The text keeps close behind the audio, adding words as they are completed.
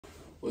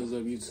What's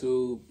up,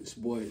 YouTube? It's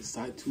your boy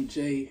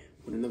Sai2J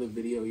with another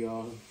video,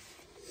 y'all.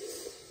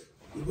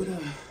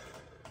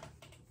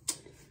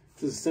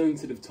 It's a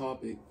sensitive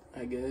topic,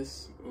 I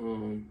guess.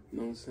 Know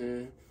what I'm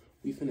saying?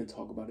 We finna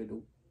talk about it, though.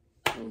 Know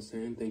what I'm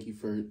saying? Thank you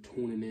for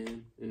tuning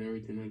in and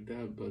everything like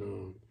that. But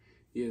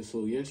yeah,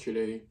 so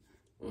yesterday,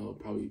 I'll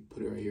probably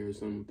put it right here or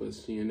something, but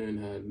CNN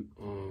had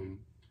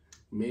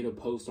made a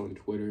post on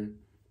Twitter.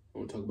 I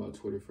won't talk about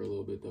Twitter for a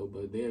little bit though,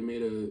 but they had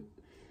made a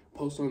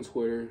post on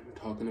Twitter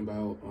talking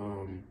about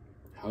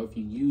how if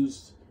you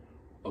use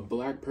a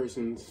black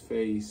person's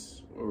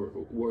face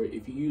or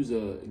if you use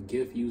a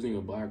GIF using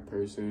a black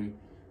person,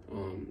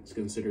 it's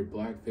considered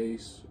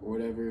blackface or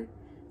whatever.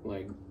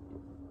 Like,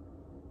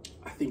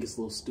 I think it's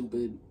a little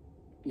stupid,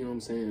 you know what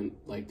I'm saying,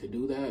 like, to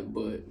do that.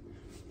 But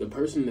the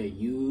person they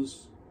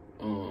used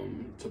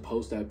to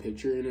post that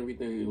picture and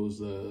everything, it was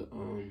the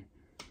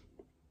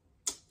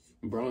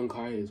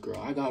bronchitis girl.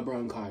 I got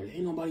bronchitis.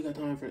 Ain't nobody got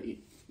time for it.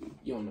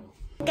 Y'all know.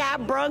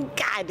 Got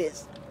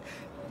bronchitis.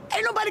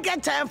 Ain't nobody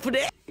got time for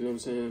that. You know what I'm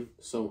saying?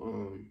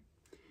 So,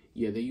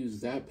 yeah, they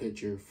used that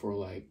picture for,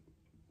 like,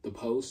 the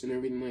post and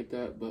everything like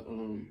that. But,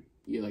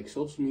 yeah, like,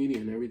 social media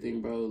and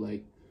everything, bro,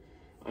 like,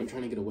 I'm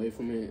trying to get away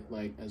from it,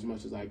 like, as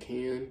much as I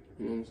can.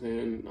 You know what I'm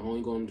saying? I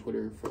only go on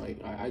Twitter for,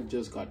 like, I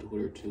just got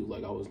Twitter, too.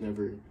 Like, I was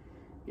never,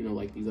 you know,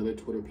 like, these other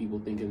Twitter people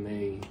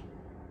thinking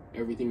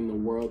everything in the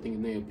world,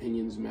 thinking their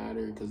opinions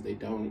matter, because they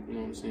don't. You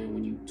know what I'm saying?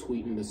 When you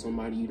tweeting to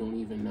somebody you don't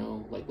even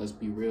know, like, let's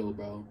be real,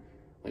 bro.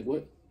 Like,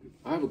 what?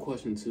 I have a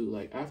question, too.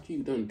 Like, after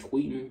you've done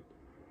tweeting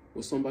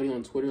with somebody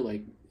on Twitter,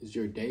 like, is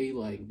your day,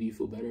 like, do you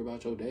feel better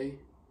about your day?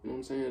 You know what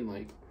I'm saying?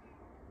 Like,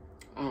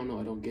 I don't know.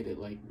 I don't get it.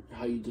 Like,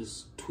 how you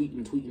just tweet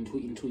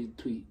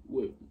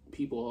with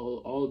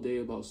people all day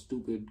about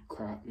stupid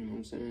crap. You know what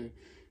I'm saying?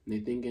 And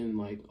they thinking,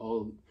 like,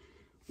 oh,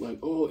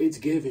 it's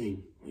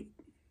giving. Like,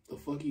 the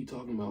fuck are you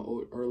talking about?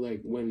 Or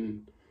like,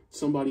 when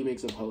somebody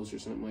makes a post or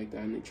something like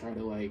that and they try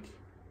to, like,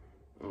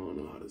 I don't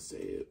know how to say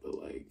it, but,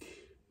 like,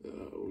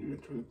 what am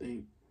I trying to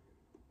think?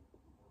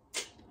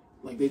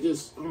 Like, they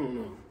just, I don't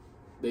know.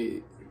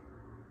 They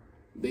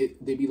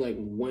be like,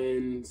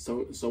 when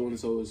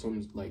so-and-so is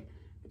some, like,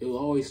 it'll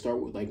always start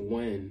with, like,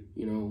 when,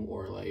 you know,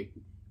 or, like,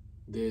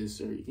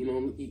 this, or, you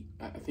know,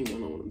 I think I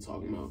know what I'm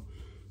talking about.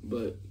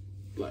 But,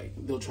 like,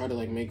 they'll try to,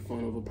 like, make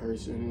fun of a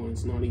person when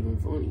it's not even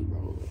funny,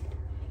 bro. Like,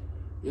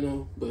 you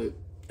know, but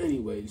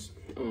anyways,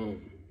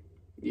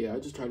 yeah, I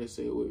just try to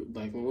say it with,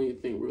 like, the only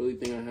really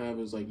thing I have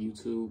is, like,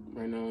 YouTube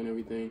right now and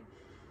everything.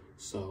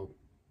 So,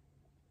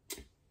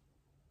 you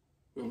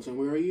know what I'm saying?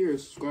 We're right here,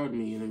 subscribe to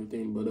me and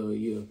everything. But,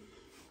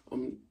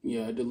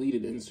 yeah, I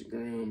deleted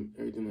Instagram,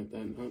 everything like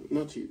that.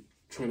 Not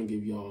trying to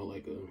give y'all,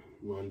 like, a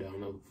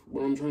rundown of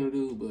what I'm trying to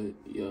do, but,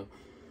 yeah.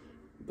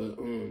 But,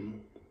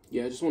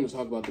 yeah, I just want to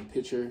talk about the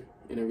picture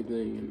and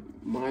everything and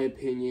my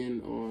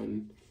opinion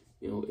on,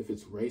 you know, if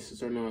it's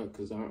racist or not,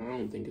 because I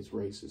don't think it's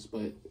racist,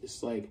 but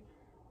it's like,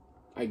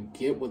 I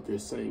get what they're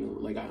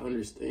saying. Like, I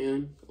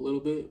understand a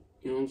little bit,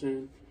 you know what I'm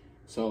saying?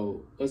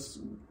 So, let's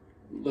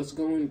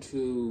go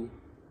into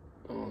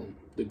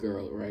the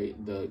girl, right?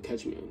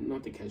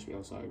 Not the Catch Me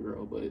Outside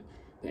girl, but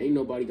there ain't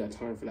nobody got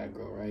time for that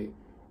girl, right?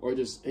 Or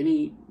just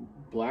any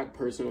black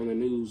person on the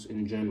news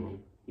in general,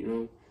 you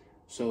know?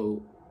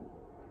 So,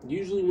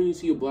 usually when you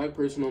see a black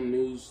person on the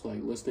news, like,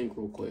 let's think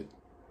real quick.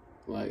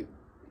 Like,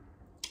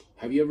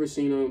 have you ever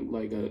seen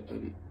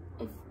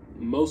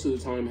most of the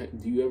time,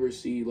 do you ever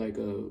see, like,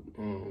 a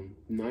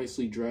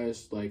nicely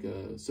dressed, like,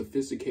 a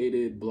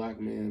sophisticated black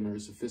man or a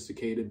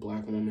sophisticated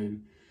black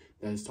woman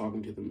that's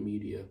talking to the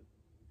media?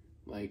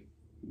 Like,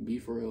 be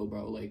for real,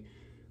 bro. Like,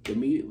 the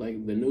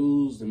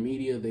news, the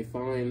media, they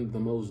find the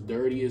most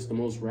dirtiest, the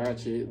most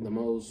ratchet, the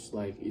most,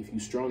 like, if you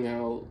strung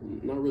out,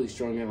 not really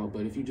strung out,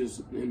 but if you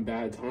just in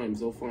bad times,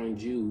 they'll find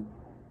you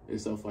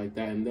and stuff like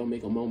that, and they'll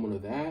make a moment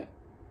of that.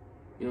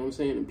 You know what I'm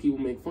saying? And people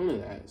make fun of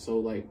that. So,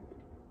 like,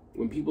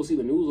 when people see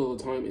the news all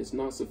the time, it's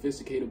not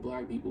sophisticated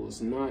black people. It's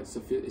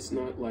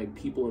not like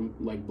people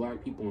like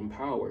black people in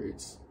power.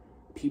 It's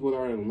people that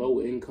are in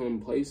low income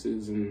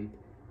places and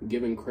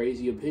giving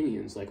crazy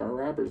opinions, like our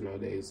rappers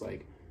nowadays.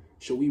 Like,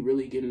 should we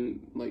really getting,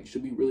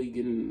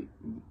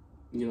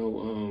 you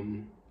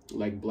know,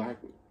 like,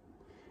 black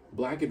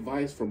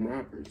advice from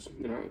rappers?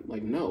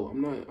 And no,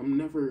 I'm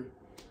never,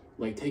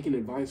 like, taking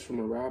advice from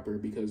a rapper,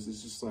 because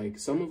it's just like,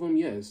 some of them,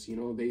 yes, you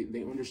know,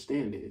 they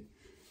understand it,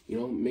 you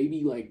know,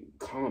 maybe, like,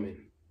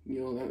 Common, you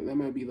know, that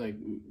might be, like,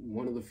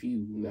 one of the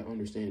few that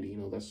understand it, you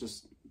know, that's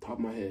just top of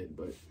my head.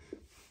 But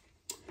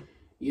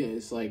yeah,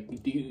 it's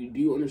like, do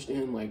you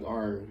understand, like,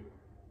 our,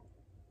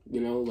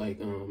 you know, like,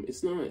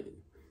 it's not,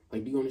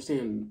 like, do you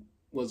understand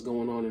what's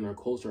going on in our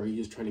culture? Or are you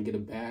just trying to get a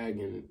bag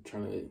and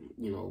trying to,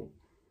 you know,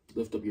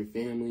 lift up your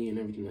family and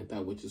everything like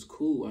that, which is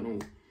cool.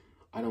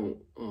 I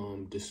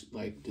don't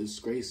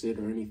disgrace it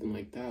or anything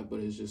like that, but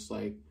it's just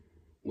like,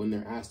 when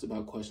they're asked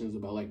about questions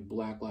about, like,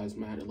 Black Lives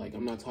Matter, like,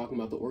 I'm not talking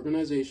about the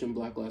organization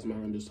Black Lives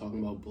Matter, I'm just talking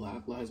about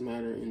Black Lives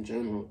Matter in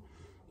general,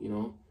 you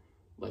know?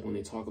 Like, when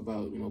they talk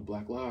about, you know,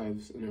 Black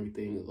lives and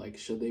everything, like,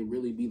 should they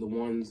really be the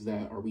ones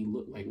that, are we,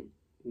 like,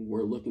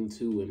 we're looking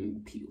to,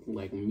 and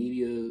like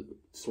media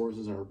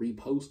sources are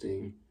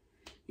reposting,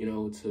 you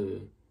know,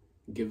 to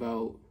give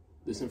out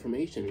this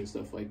information and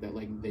stuff like that.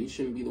 Like, they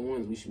shouldn't be the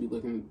ones. We should be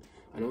looking.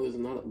 I know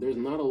there's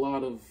not a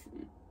lot of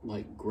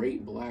like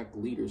great black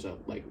leaders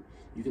up. Like,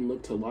 you can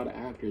look to a lot of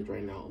actors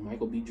right now.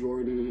 Michael B.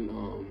 Jordan,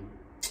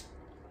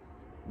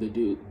 the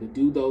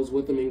dude that was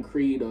with him in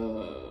Creed,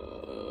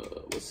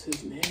 what's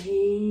his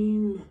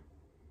name?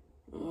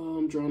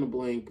 I'm drawing a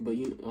blank, but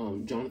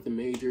Jonathan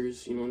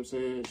Majors, you know what I'm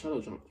saying?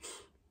 Shout out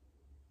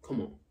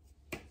come on.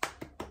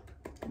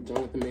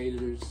 Jonathan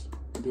Majors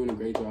doing a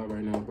great job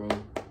right now, bro.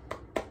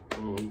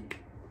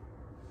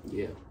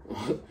 Yeah.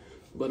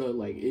 But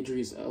like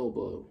Idris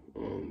Elba,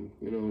 you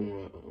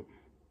know,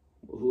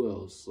 who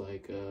else?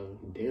 Like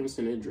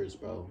Damson Idris,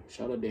 bro.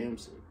 Shout out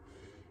Damson.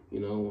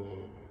 You know,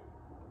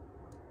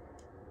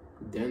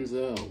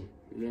 Denzel.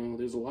 You know,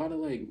 there's a lot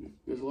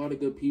of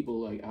good people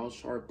like Al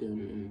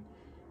Sharpton, and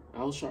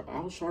Al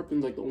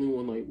Sharpton's like the only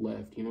one like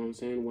left. You know what I'm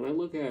saying? When I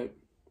look at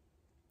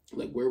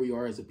like where we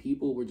are as a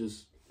people, we're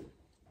just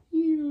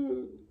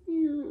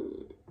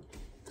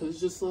cause it's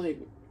just like,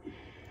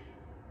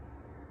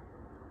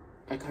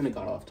 I kind of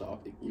got off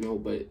topic, you know,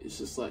 but it's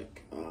just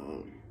like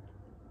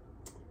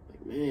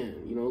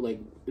man, you know, like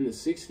in the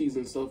 60s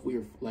and stuff, we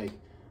were like,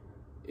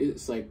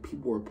 it's like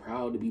people were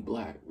proud to be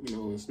black, you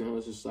know, and now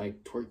it's just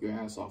like twerk your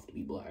ass off to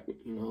be black,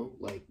 you know,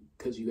 like,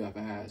 cause you have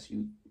ass,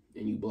 you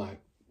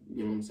black,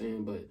 you know what I'm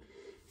saying? But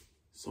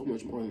so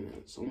much more than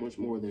that, so much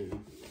more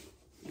than,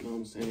 you know what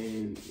I'm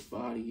saying,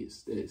 body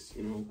is this,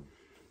 you know.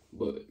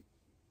 But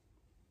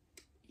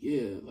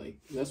yeah, like,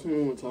 that's what I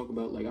want to talk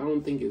about. Like, I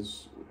don't think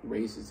it's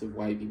racist if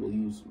white people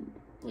use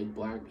like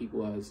black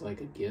people as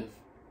like a gift,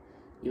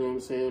 you know what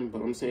I'm saying?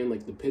 But I'm saying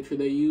like the picture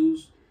they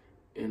use,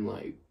 and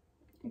like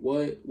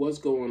what's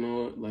going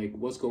on, like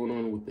what's going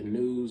on with the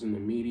news and the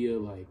media.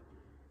 Like,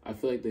 I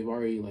feel like they've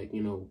already, like,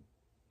 you know,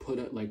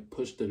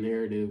 pushed the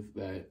narrative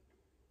that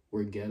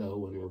we're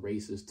ghetto and we're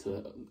racist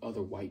to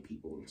other white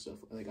people and stuff.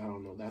 Like, I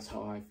don't know, that's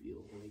how I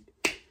feel,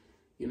 like,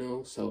 you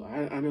know. So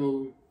I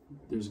know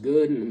there's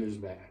good and there's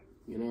bad,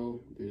 you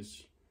know.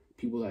 There's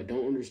people that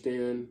don't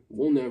understand,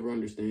 will never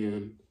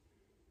understand.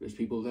 There's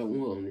people that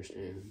will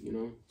understand, you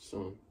know.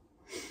 So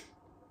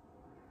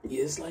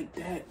yeah, it's like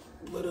that.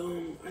 But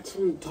I just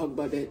want to talk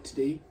about that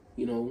today,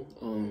 you know.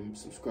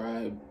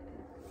 Subscribe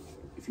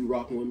if you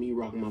rocking with me,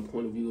 rocking my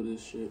point of view of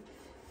this shit.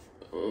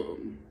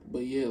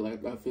 But yeah,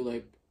 like, I feel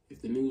like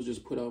if the news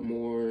just put out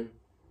more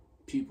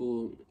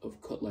people of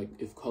like,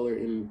 if color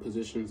in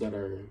positions that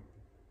are,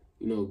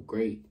 you know,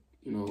 great,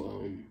 you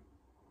know,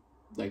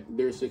 like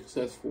they're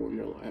successful in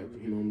their lives,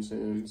 you know what I'm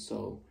saying?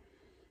 So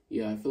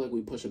yeah, I feel like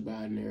we push a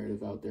bad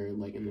narrative out there,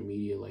 like in the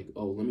media, like,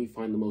 oh, let me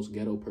find the most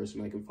ghetto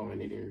person I can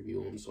find and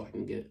interview him so I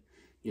can get,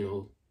 you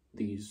know,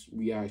 these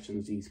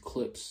reactions, these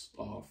clips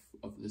off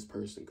of this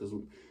person. Because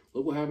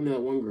look what happened to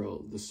that one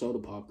girl, the soda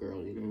pop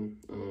girl, you know,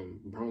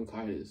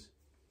 bronchitis.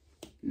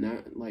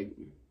 Not like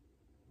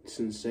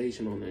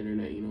sensation on the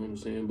internet, you know what I'm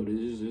saying? But it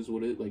just is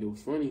what it, like, it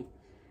was funny.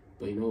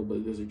 But, you know,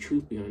 but there's a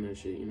truth behind that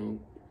shit, you know?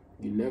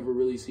 You never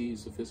really see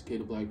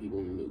sophisticated black people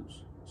in the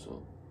news.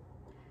 So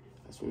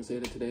I just want to say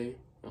that today.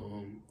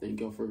 Thank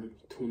y'all for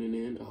tuning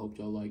in. I hope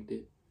y'all liked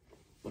it.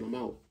 But I'm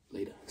out.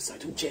 Later.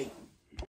 Saito J.